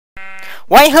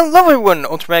Why, hello everyone,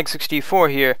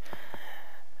 Ultramag64 here.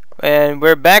 And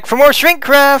we're back for more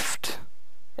Shrinkcraft!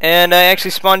 And I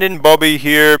actually spawned in Bobby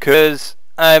here because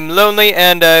I'm lonely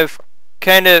and I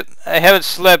haven't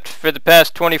slept for the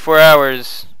past 24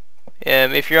 hours.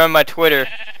 If you're on my Twitter,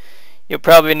 you'll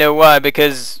probably know why,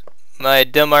 because my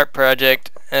dumb art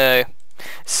project.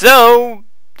 So,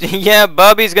 yeah,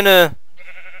 Bobby's gonna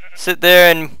sit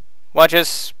there and watch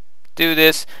us do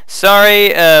this. Sorry,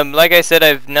 like I said,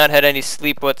 I've not had any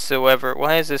sleep whatsoever.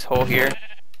 Why is this hole here?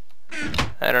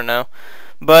 I don't know.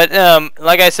 But,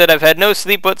 like I said, I've had no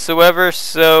sleep whatsoever,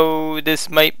 so this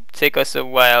might take us a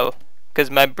while. Because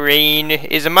my brain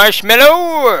is a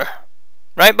marshmallow!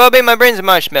 Right, Bobby? My brain's a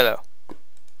marshmallow.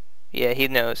 Yeah, he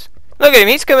knows. Look at him,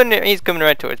 he's coming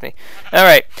right towards me.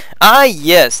 Alright. Ah,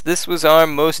 yes, this was our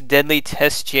most deadly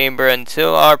test chamber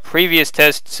until our previous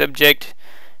test subject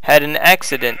had an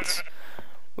accident.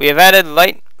 We have added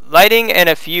lighting and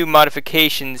a few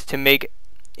modifications to make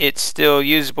it still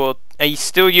usable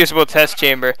test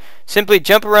chamber. Simply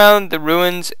jump around the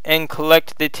ruins and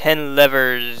collect the 10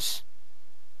 levers.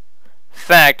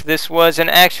 Fact, this was an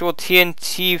actual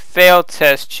TNT fail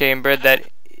test chamber. That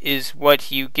is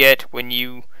what you get when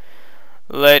you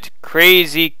let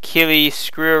Crazy Killy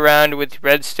screw around with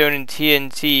redstone and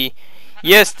TNT.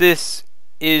 Yes, this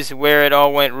is where it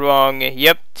all went wrong.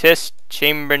 Yep, test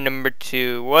chamber number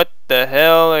 2. What the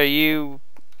hell are you...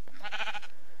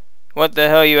 What the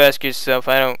hell, you ask yourself?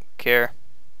 I don't care.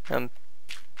 I'm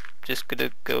just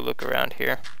gonna go look around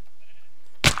here.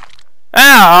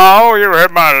 Ow! You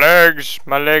hit my legs.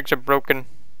 My legs are broken.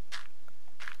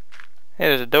 Hey,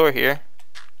 there's a door here.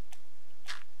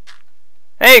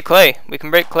 Hey, clay! We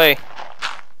can break clay.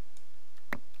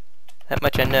 That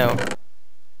much I know.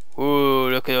 Ooh,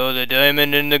 look at all the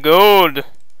diamond and the gold!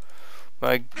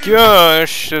 My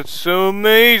gosh, that's so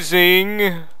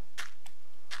amazing!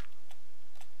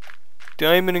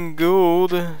 Diamond and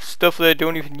gold, stuff that I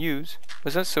don't even use.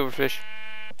 Was that silverfish?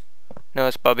 No,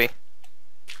 it's Bobby.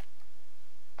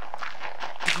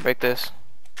 Break this.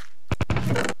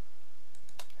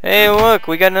 Hey, look,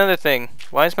 we got another thing.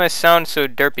 Why is my sound so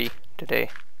derpy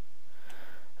today?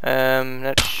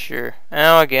 Not sure.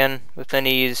 Oh, again, with the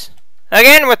knees.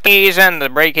 Again with these and the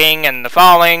breaking and the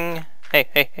falling. Hey,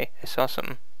 hey, hey, I saw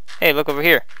something. Hey, look over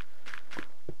here.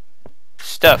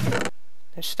 Stuff.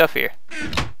 There's stuff here.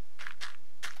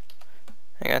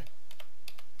 Hang on.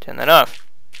 Turn that off.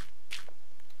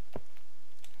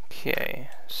 Okay,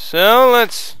 so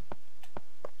let's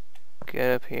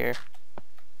get up here.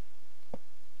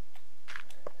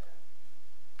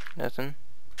 Nothing.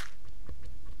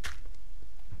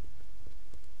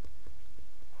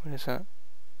 What is that?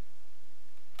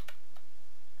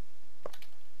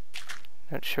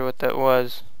 Not sure what that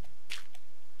was.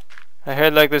 I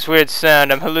heard like this weird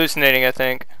sound. I'm hallucinating, I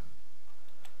think.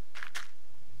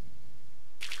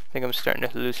 I think I'm starting to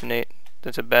hallucinate.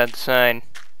 That's a bad sign.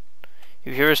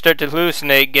 If you ever start to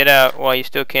hallucinate, get out while you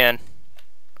still can.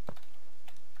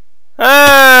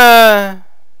 Ah!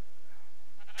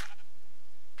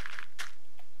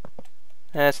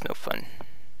 That's no fun.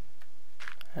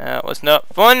 That was not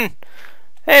fun!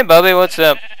 Hey, Bobby, what's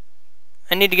up?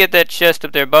 I need to get that chest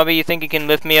up there. Bobby, you think you can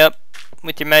lift me up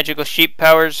with your magical sheep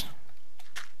powers?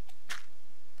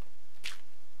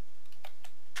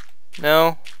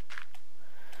 No?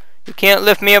 You can't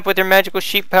lift me up with your magical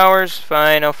sheep powers?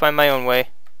 Fine, I'll find my own way.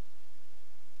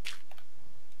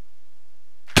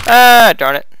 Ah,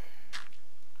 darn it.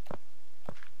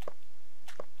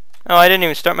 Oh, I didn't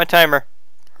even start my timer.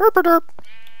 Herp-a-derp.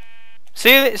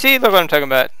 See, look what I'm talking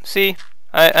about. See,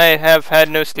 I have had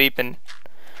no sleep and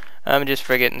I'm just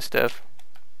forgetting stuff.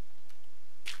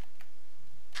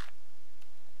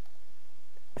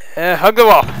 Hug the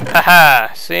wall.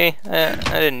 Haha. See, I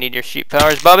didn't need your sheep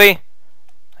powers, Bobby.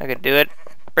 I could do it.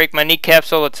 Break my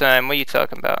kneecaps all the time. What are you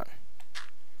talking about?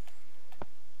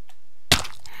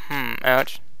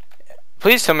 Ouch.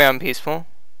 Please tell me I'm peaceful.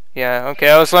 Yeah, okay,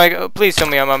 I was like, oh, please tell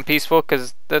me I'm unpeaceful,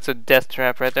 because that's a death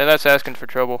trap right there. That's asking for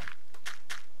trouble.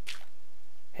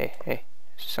 Hey, hey.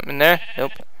 Is there something there?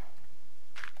 Nope.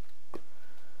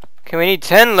 Okay, we need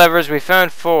 10 levers. We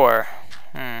found 4.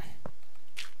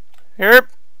 Yep.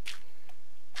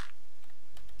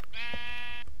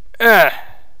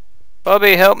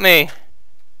 Bobby, help me.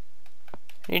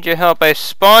 Need your help. I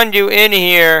spawned you in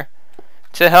here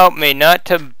to help me, not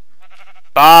to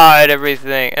bot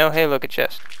everything. Oh, hey, look, a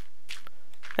chest.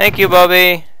 Thank you,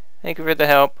 Bobby. Thank you for the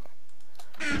help.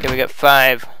 Okay, we got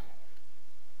 5.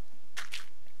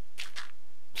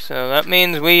 So that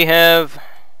means we have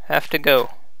to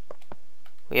go.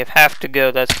 We have to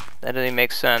go. That doesn't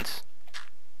make sense.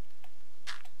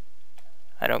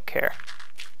 I don't care.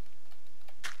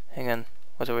 Hang on.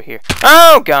 What's over here?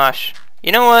 Oh gosh!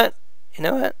 You know what? You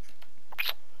know what?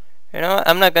 You know what?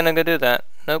 I'm not gonna go do that.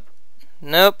 Nope.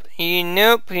 Nope.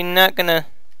 Nope. You're not gonna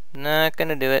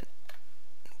do it.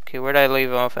 Okay, where'd I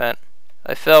leave off at?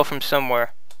 I fell from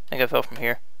somewhere. I think I fell from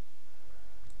here.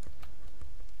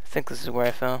 I think this is where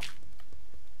I fell.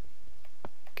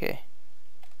 Okay.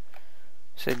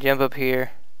 So jump up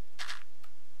here.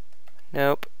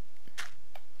 Nope.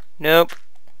 Nope.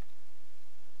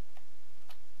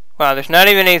 Wow, there's not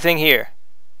even anything here.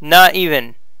 Not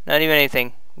even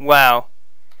anything. Wow.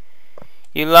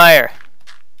 You liar.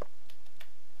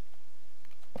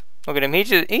 Look at him.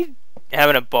 He's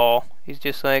having a ball. He's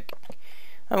just like,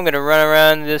 I'm gonna run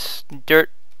around this dirt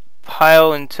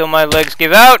pile until my legs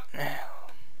give out.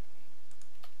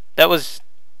 That was,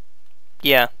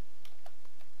 yeah.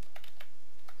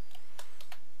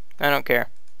 I don't care.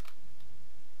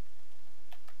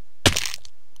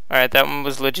 Alright, that one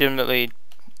was legitimately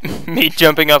me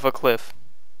jumping off a cliff.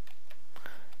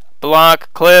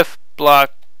 Block, cliff,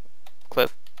 block,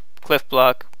 cliff, cliff,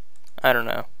 block. I don't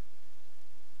know.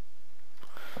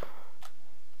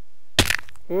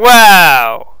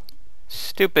 Wow!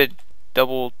 Stupid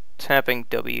double tapping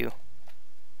W.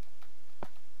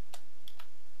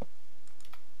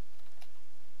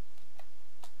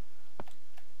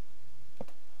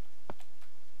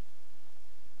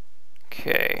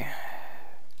 Okay.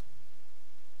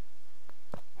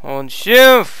 Hold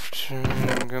shift.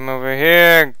 Come over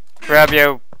here. Grab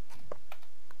you.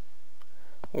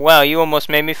 Wow, you almost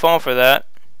made me fall for that.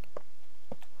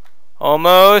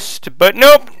 Almost, but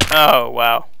nope. Oh,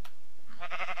 wow.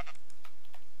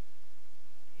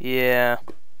 Yeah.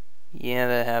 Yeah,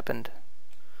 that happened.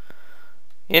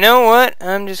 You know what?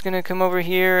 I'm just gonna come over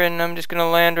here and I'm just gonna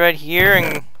land right here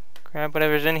and grab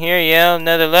whatever's in here. Yeah,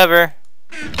 another lever.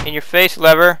 In your face,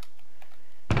 lever.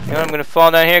 You know, I'm gonna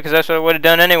fall down here because that's what I would have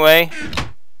done anyway.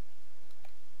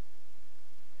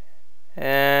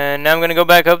 And now I'm gonna go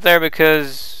back up there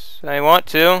because I want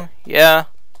to. Yeah.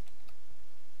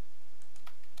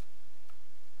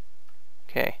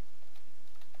 Okay.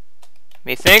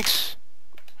 Methinks.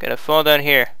 Gotta fall down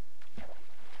here.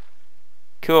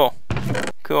 Cool.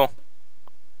 Cool.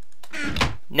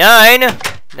 9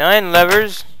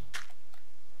 levers.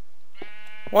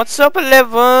 What's up,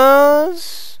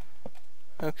 levers?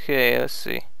 Okay, let's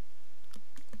see.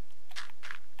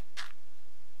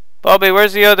 Bobby,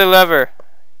 where's the other lever?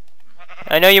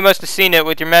 I know you must have seen it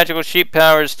with your magical sheep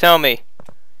powers. Tell me.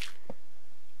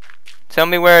 Tell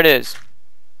me where it is.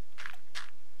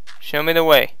 Show me the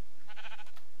way.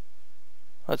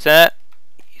 What's that?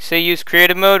 You say use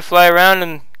creative mode, fly around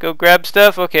and go grab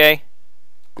stuff? Okay.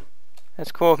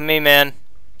 That's cool with me, man.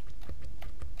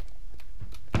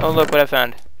 Oh, look what I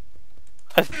found.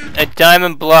 A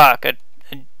diamond block. A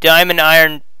diamond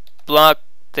iron block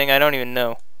thing. I don't even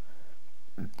know.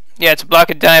 Yeah, it's a block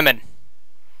of diamond.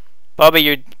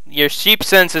 Bobby, your sheep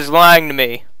sense is lying to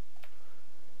me.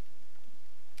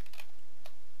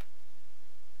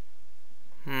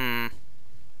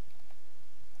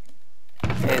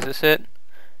 Hey, is this it?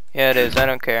 Yeah, it is. I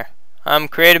don't care. I'm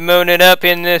creative moding it up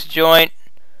in this joint.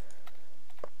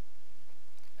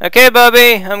 Okay,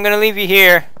 Bobby, I'm gonna leave you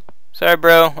here. Sorry,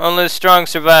 bro. Only the strong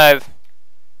survive.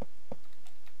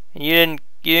 You're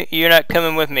not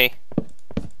coming with me.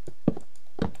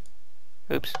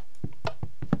 Oops.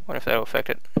 Wonder if that'll affect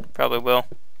it. Probably will.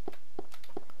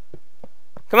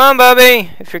 Come on,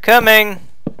 Bobby. If you're coming,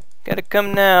 gotta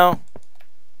come now.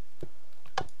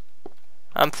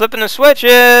 I'm flipping the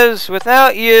switches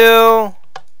without you.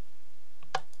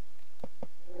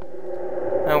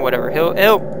 Oh, whatever.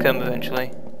 He'll come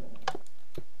eventually.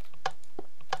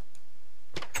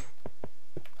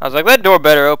 I was like, that door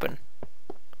better open.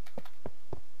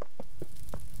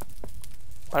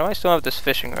 Why do I still have this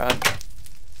fishing rod?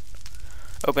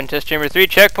 Open test chamber 3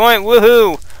 checkpoint.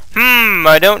 Woohoo!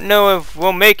 I don't know if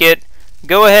we'll make it.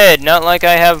 Go ahead. Not like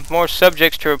I have more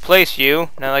subjects to replace you.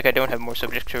 Not like I don't have more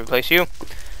subjects to replace you.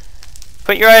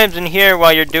 Put your items in here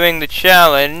while you're doing the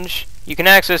challenge. You can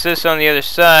access this on the other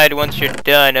side once you're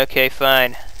done. Okay,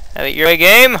 fine. Have it your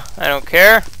game. I don't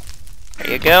care.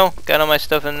 There you go. Got all my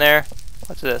stuff in there.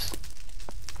 What's this?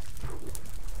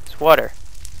 It's water.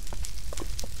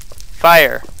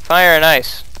 Fire. Fire and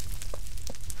ice.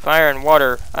 Fire and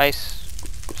water. Ice.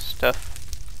 Stuff.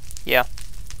 Yeah.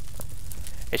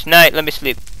 It's night. Let me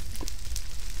sleep.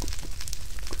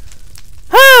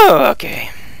 Oh,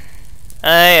 okay.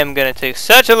 I am gonna take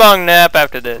such a long nap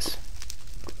after this.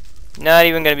 Not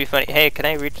even gonna be funny. Hey, can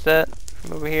I reach that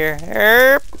from over here?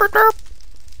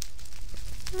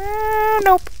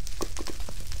 Nope.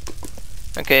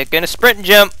 Okay, gonna sprint and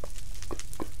jump.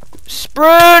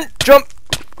 Sprint! Jump!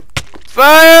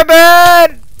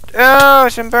 Firebird! Oh,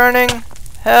 I'm burning.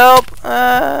 Help!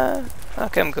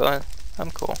 Okay, I'm going.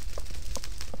 I'm cool.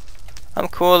 I'm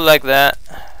cool like that.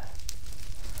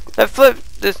 I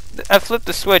flipped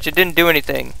the switch. It didn't do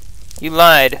anything. You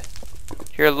lied.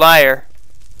 You're a liar.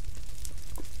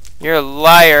 You're a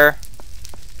liar.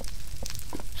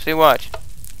 See, watch.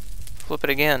 Flip it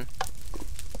again.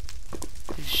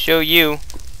 Show you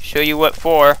what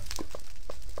for.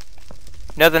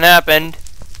 Nothing happened.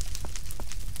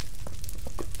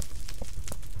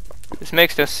 This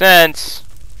makes no sense.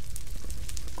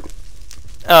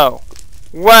 Oh.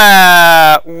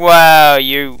 Wow. Wow,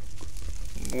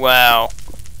 wow.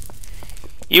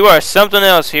 You are something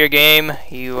else here, game.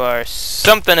 You are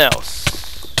something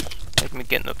else. Make me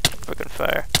get in the frickin'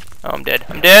 fire. Oh, I'm dead.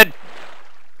 I'm dead!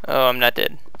 Oh, I'm not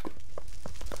dead.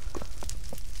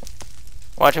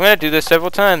 Watch, I'm gonna do this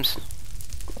several times.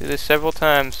 Do this several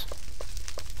times.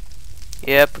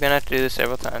 Yep, we're gonna have to do this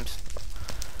several times.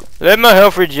 Let my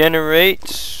health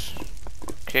regenerate.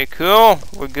 Okay, cool.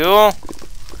 We're cool.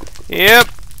 Yep.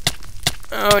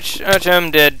 Ouch, ouch,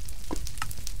 I'm dead.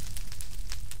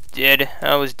 Dead.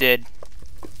 I was dead.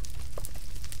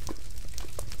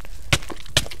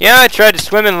 Yeah, I tried to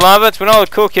swim in lava. It's what all the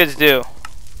cool kids do.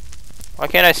 Why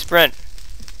can't I sprint?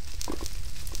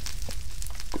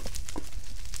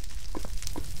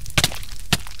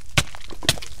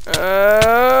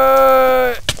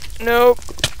 Nope.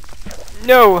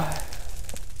 No.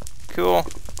 Cool.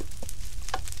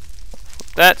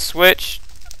 That switch.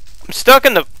 I'm stuck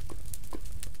in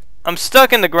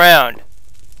the ground.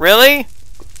 Really?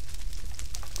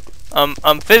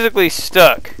 I'm physically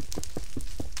stuck.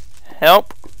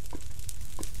 Help.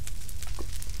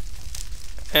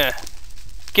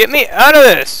 Get me out of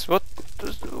this. What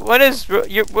is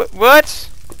what?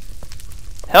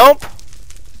 Help?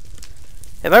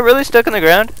 Am I really stuck in the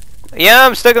ground? Yeah,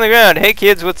 I'm stuck in the ground. Hey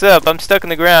kids, what's up? I'm stuck in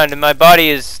the ground and my body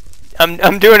is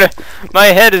I'm doing my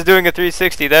head is doing a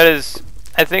 360. That is,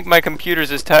 I think my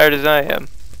computer's as tired as I am.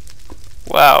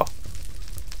 Wow.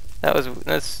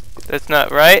 That's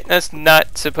not right. That's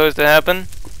not supposed to happen.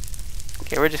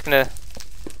 Okay, we're just gonna.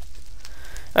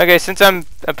 Okay, since I'm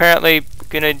apparently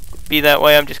gonna be that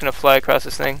way, I'm just gonna fly across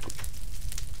this thing.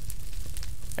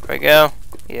 There we go.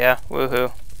 Yeah,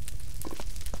 woohoo.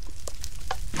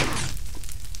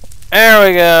 There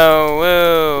we go.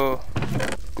 Woo.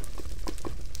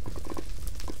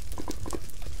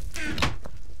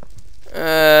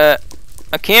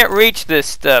 I can't reach this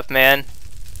stuff, man.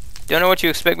 Don't know what you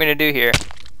expect me to do here.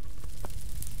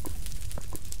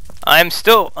 I'm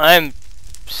stuck in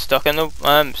the.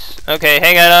 Okay,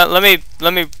 hang on.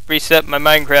 Let me reset my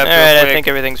Minecraft. All right, I think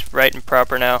everything's right and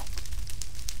proper now.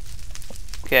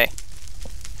 Okay.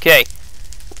 Okay.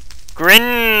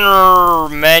 Grin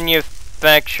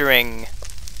manufacturing.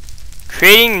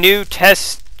 Creating new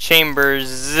test chambers.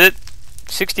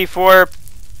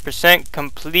 64%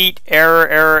 complete.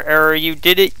 Error. You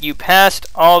did it. You passed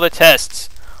all the tests.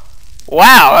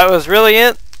 Wow, that was really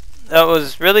it. That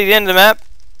was really the end of the map.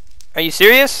 Are you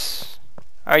serious?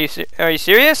 Are you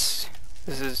serious?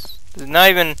 This is not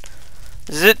even.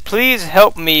 Zit, please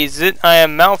help me. Zit, I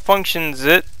am malfunctioned.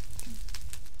 Zit,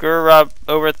 Gurab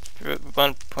over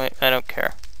 1 point. I don't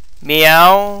care.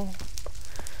 Meow.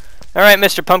 All right,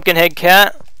 Mr. Pumpkinhead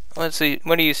Cat. Let's see.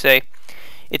 What do you say?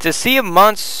 It's a sea of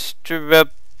monster. All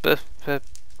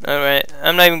right.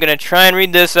 I'm not even gonna try and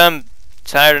read this. I'm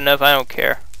tired enough. I don't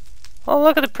care. Oh,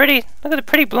 look at the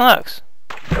pretty blocks.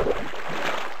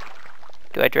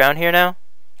 Do I drown here now?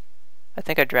 I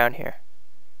think I drown here.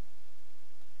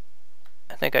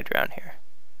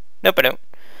 Nope, I don't.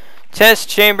 Test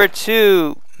chamber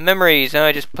 2. Memories. Oh,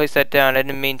 I just placed that down. I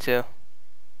didn't mean to.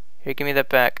 Here, give me that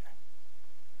back.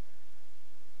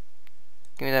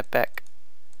 Give me that back.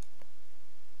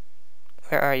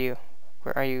 Where are you?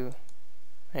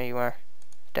 There you are.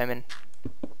 Diamond.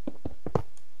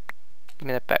 Give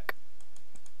me that back.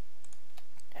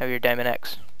 Have your Diamond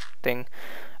X thing.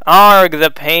 Arg,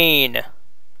 the pain.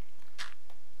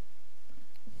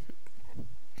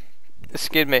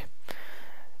 Excuse me.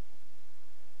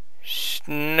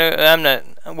 No, I'm not.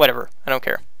 Whatever. I don't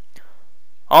care.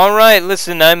 Alright,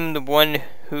 listen, I'm the one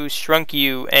who shrunk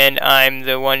you, and I'm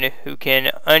the one who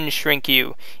can unshrink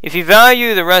you. If you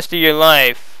value the rest of your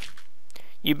life,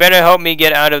 you better help me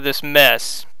get out of this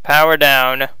mess. Power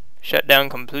down. Shutdown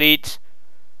complete.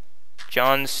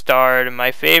 John Starred,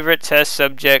 my favorite test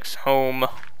subject's home.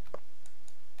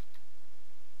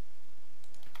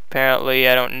 Apparently,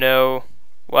 I don't know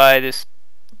why this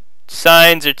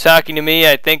signs are talking to me.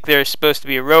 I think they're supposed to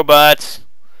be robots.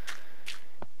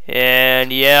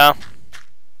 And yeah.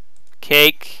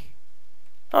 Cake.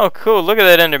 Oh, cool. Look at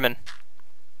that Enderman.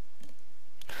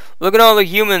 Look at all the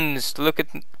humans. Look at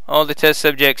all the test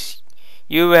subjects.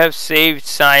 You have saved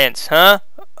science, huh?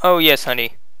 Oh, yes,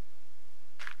 honey.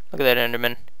 Look at that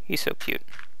Enderman. He's so cute.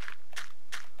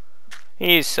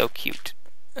 He's so cute.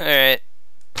 Alright.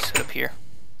 Sit up here.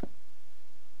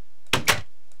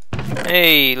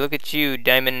 Hey, look at you,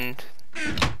 Diamond.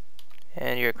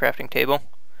 And your crafting table.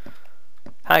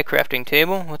 Hi, crafting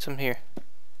table. What's in here?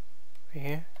 Right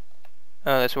here?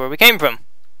 Oh, that's where we came from.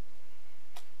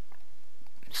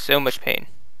 So much pain.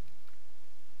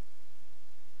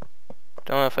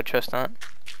 Don't know if I trust that.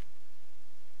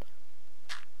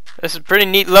 This is pretty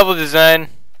neat level design.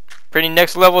 Pretty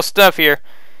next level stuff here.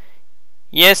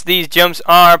 Yes, these jumps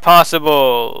are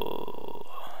possible.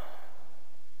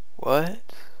 What?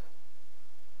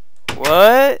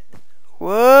 What?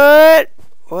 What?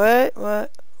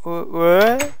 What?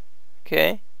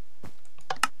 Okay.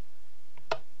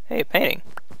 Hey, a painting.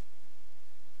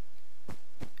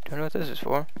 Don't know what this is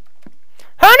for.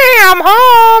 Honey, I'm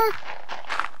home!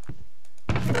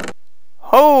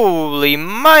 Holy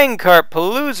minecart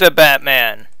palooza,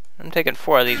 Batman! I'm taking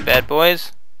 4 of these bad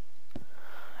boys.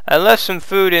 I left some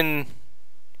food in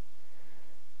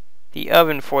the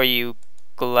oven for you,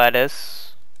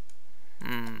 Gladys.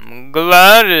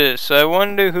 Gladys! I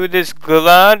wonder who this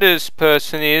Gladys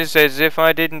person is, as if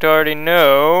I didn't already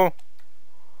know.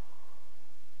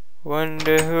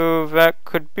 Wonder who that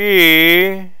could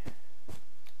be.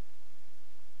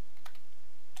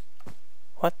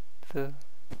 What the...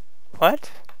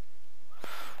 What?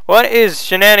 What is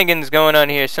shenanigans going on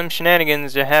here? Some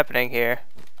shenanigans are happening here,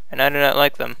 and I do not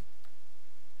like them.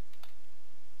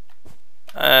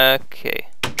 Okay.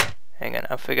 Hang on,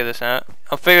 I'll figure this out.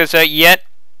 I'll figure this out yet.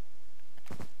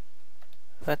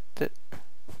 What the...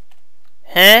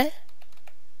 Huh?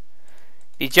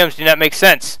 These jumps do not make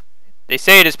sense. They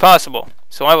say it is possible,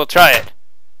 so I will try it.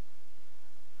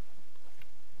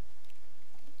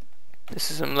 This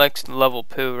is some next level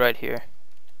poo right here.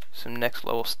 Some next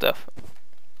level stuff.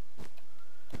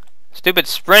 Stupid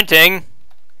sprinting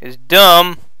is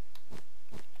dumb.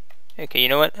 Okay, you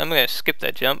know what? I'm gonna skip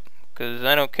that jump because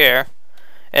I don't care,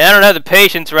 and I don't have the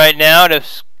patience right now to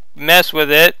mess with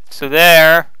it. So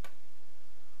there.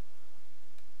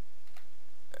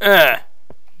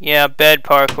 Yeah, bed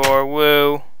parkour.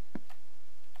 Woo.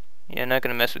 Yeah, not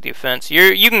gonna mess with your fence.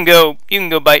 You can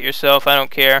go bite yourself. I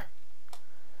don't care.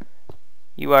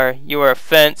 You are a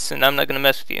fence, and I'm not gonna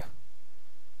mess with you.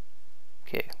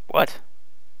 Okay, what?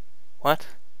 What?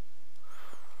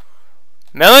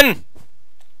 Melon?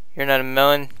 You're not a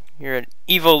melon. You're an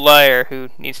evil liar who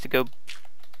needs to go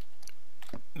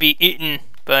be eaten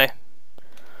by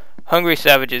hungry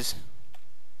savages.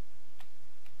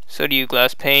 So do you,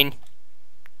 glass pane.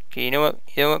 Okay, you know what?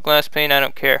 You know what, glass pane? I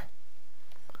don't care.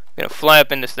 I'm gonna fly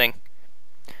up in this thing.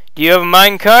 Do you have a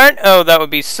minecart? Oh, that would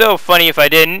be so funny if I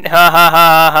didn't. Ha ha ha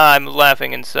ha ha. I'm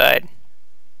laughing inside.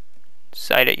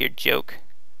 Inside at your joke.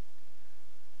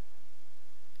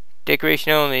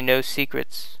 Decoration only, no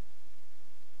secrets.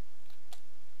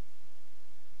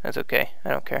 That's okay. I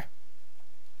don't care.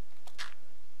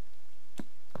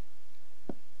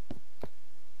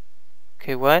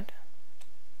 Okay, what?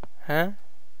 Huh?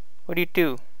 What do you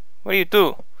do? What do you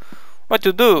do? What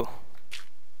to do?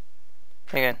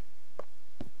 Hang on.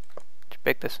 Let's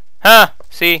break this. Ha!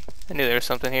 See? I knew there was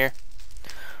something here.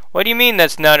 What do you mean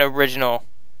that's not original?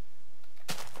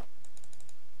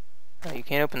 Oh, you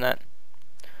can't open that.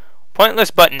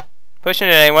 Pointless button. Pushing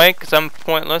it anyway, because I'm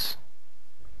pointless.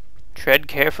 Tread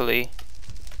carefully.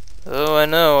 Oh, I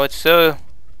know. It's so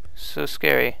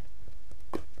scary.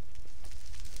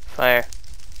 Fire.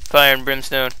 Fire and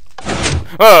brimstone.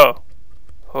 Whoa!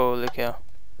 Holy cow.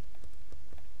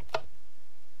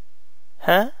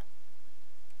 Huh?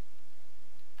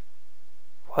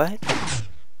 What?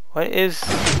 What is...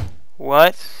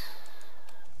 What?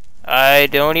 I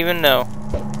don't even know.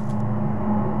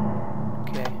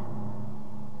 Okay.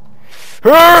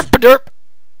 Herp derp!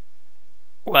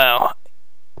 Wow.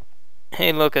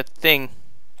 Hey, look, a thing.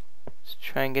 Let's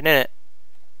try and get in it.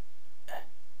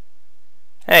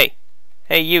 Hey.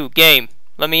 Hey, you, game.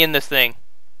 Let me in this thing.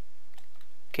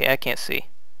 Okay, I can't see.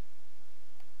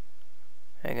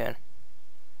 Hang on.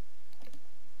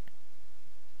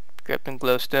 Grip and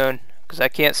glowstone, because I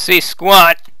can't see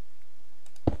squat.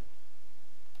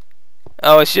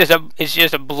 Oh, it's just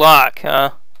a block,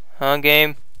 huh? Huh,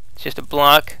 game? It's just a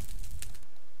block.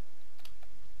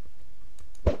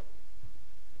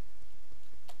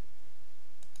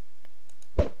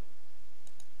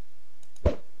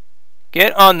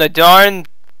 Get on the darn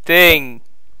thing,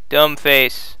 dumb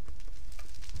face.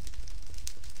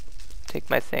 Take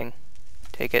my thing.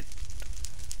 Take it.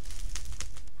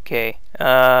 Okay.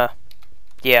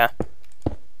 Yeah.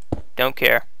 Don't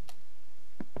care.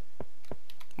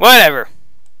 Whatever.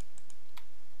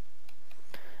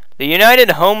 The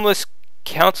United Homeless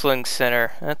Counseling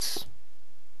Center. That's...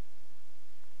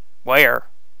 where?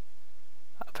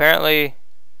 Apparently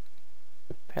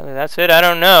that's it. I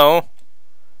don't know.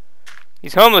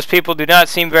 These homeless people do not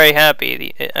seem very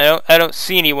happy. I don't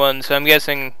see anyone, so I'm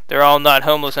guessing they're all not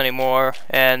homeless anymore.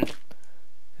 And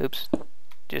oops,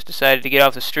 just decided to get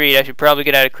off the street. I should probably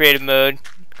get out of creative mode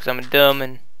because I'm dumb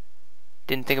and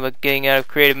didn't think about getting out of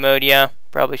creative mode. Yeah,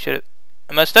 probably should have.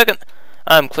 Am I stuck in?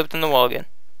 I'm clipped in the wall again.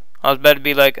 I was about to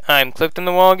be like, I'm clipped in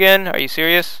the wall again. Are you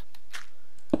serious?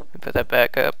 Let me put that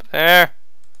back up there.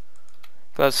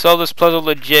 Let's solve this puzzle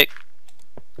legit,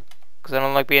 because I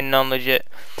don't like being non-legit.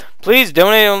 Please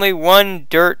donate only 1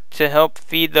 dirt to help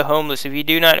feed the homeless. If you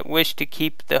do not wish to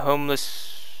keep the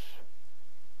homeless,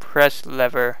 press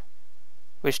lever.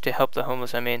 Wish to help the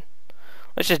homeless, I mean.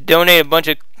 Let's just donate a bunch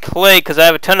of clay, because I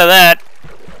have a ton of that.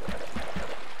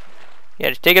 Yeah,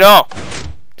 just take it all.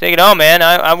 Take it all, man.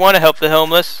 I want to help the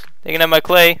homeless. They can have my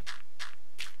clay.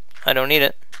 I don't need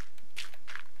it.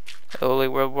 Holy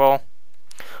word wall.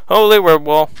 Holy word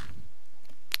wall.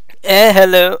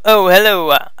 Hello. Oh,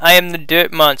 hello. I am the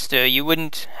dirt monster. You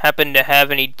wouldn't happen to have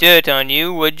any dirt on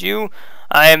you, would you?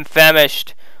 I am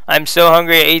famished. I'm so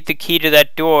hungry I ate the key to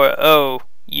that door. Oh,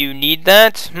 you need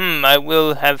that? I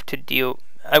will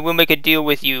make a deal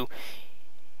with you.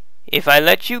 If I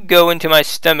let you go into my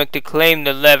stomach to claim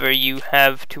the lever, you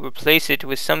have to replace it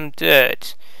with some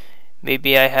dirt.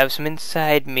 Maybe I have some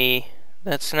inside me.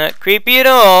 That's not creepy at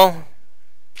all.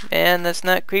 Man, that's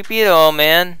not creepy at all,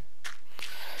 man.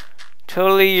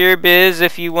 Totally your biz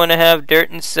if you want to have dirt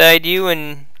inside you,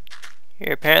 and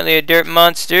you're apparently a dirt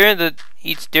monster that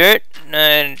eats dirt,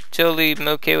 and totally am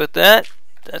okay with that.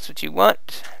 That's what you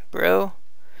want, bro.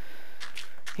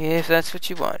 If that's what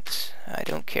you want, I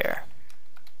don't care.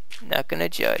 Not gonna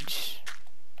judge.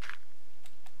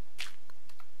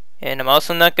 And I'm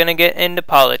also not gonna get into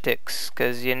politics,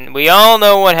 because we all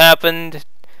know what happened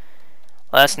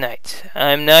last night.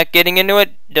 I'm not getting into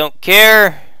it, don't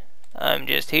care. I'm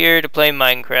just here to play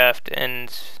Minecraft,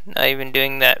 and not even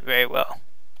doing that very well.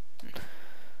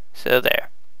 So there.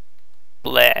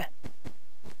 Blah.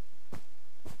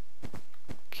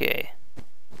 Okay.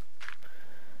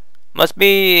 Must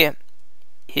be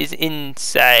his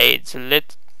insides.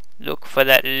 Let's look for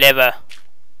that lever.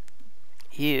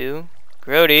 Ew.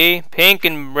 Grody. Pink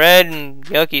and red and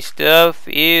yucky stuff.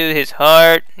 Ew, his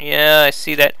heart. Yeah, I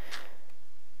see that.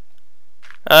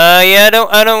 Yeah,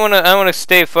 I wanna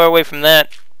stay far away from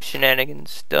that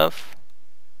shenanigans stuff.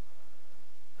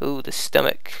 Ooh, the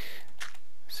stomach.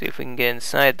 See if we can get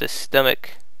inside the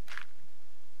stomach.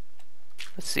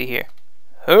 Let's see here.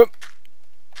 Hoop.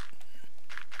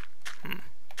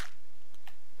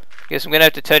 Guess I'm gonna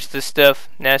have to touch this stuff.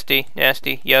 Nasty,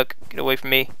 nasty, yuck. Get away from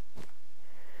me.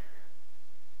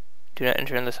 Do not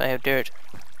enter unless I have dirt.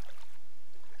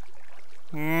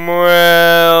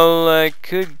 Well, I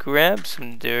could grab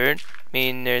some dirt. I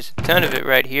mean, there's a ton of it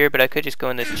right here, but I could just go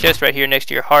in this chest right here next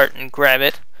to your heart and grab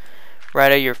it.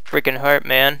 Right out of your freaking heart,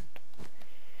 man.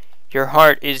 Your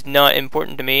heart is not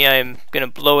important to me. I am gonna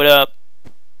blow it up.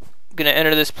 I'm gonna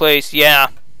enter this place. Yeah.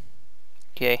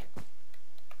 Okay.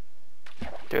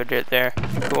 Throw dirt there.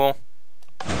 Cool.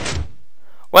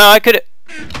 Wow, I could.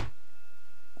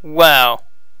 Wow.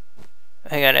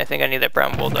 Hang on, I think I need that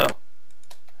brown wool though.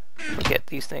 Forget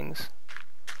these things.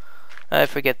 I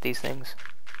forget these things.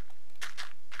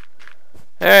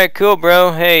 Alright, cool,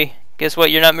 bro. Hey, guess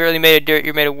what? You're not merely made of dirt,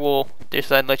 you're made of wool. Just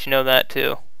thought I'd let you know that,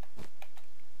 too.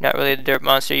 Not really a dirt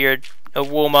monster, you're a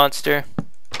wool monster.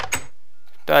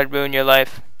 Thought I'd ruin your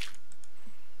life.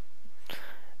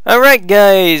 Alright,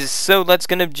 guys. So, that's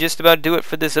gonna just about do it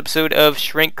for this episode of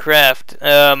Shrinkcraft.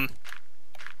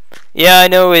 Yeah, I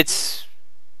know it's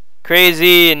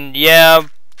crazy, and yeah,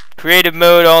 creative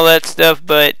mode, all that stuff,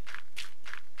 but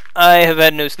I have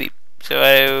had no sleep,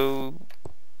 so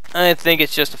I think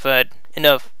it's justified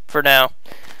enough for now.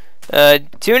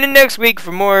 Tune in next week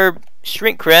for more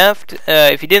Shrinkcraft.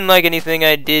 If you didn't like anything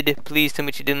I did, please tell me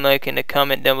what you didn't like in a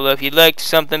comment down below. If you liked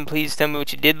something, please tell me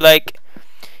what you did like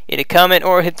in a comment,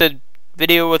 or hit the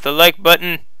video with the like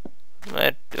button.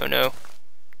 I don't know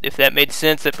if that made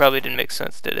sense. That probably didn't make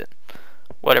sense, did it?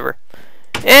 Whatever.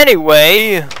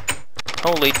 Anyway,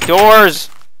 holy doors!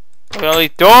 Look at all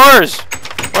these doors!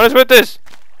 What is with this?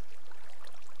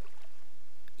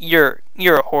 You're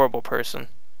a horrible person.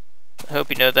 I hope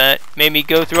you know that. Made me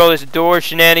go through all this door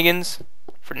shenanigans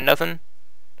for nothing.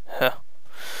 Huh.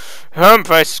 If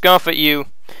I scoff at you.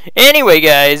 Anyway,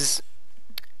 guys,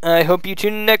 I hope you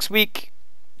tune in next week.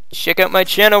 check out my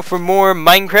channel for more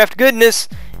Minecraft goodness.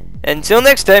 Until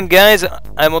next time, guys,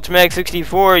 I'm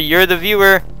Ultramag64, you're the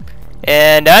viewer,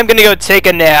 and I'm gonna go take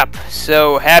a nap,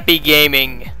 so happy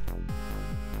gaming.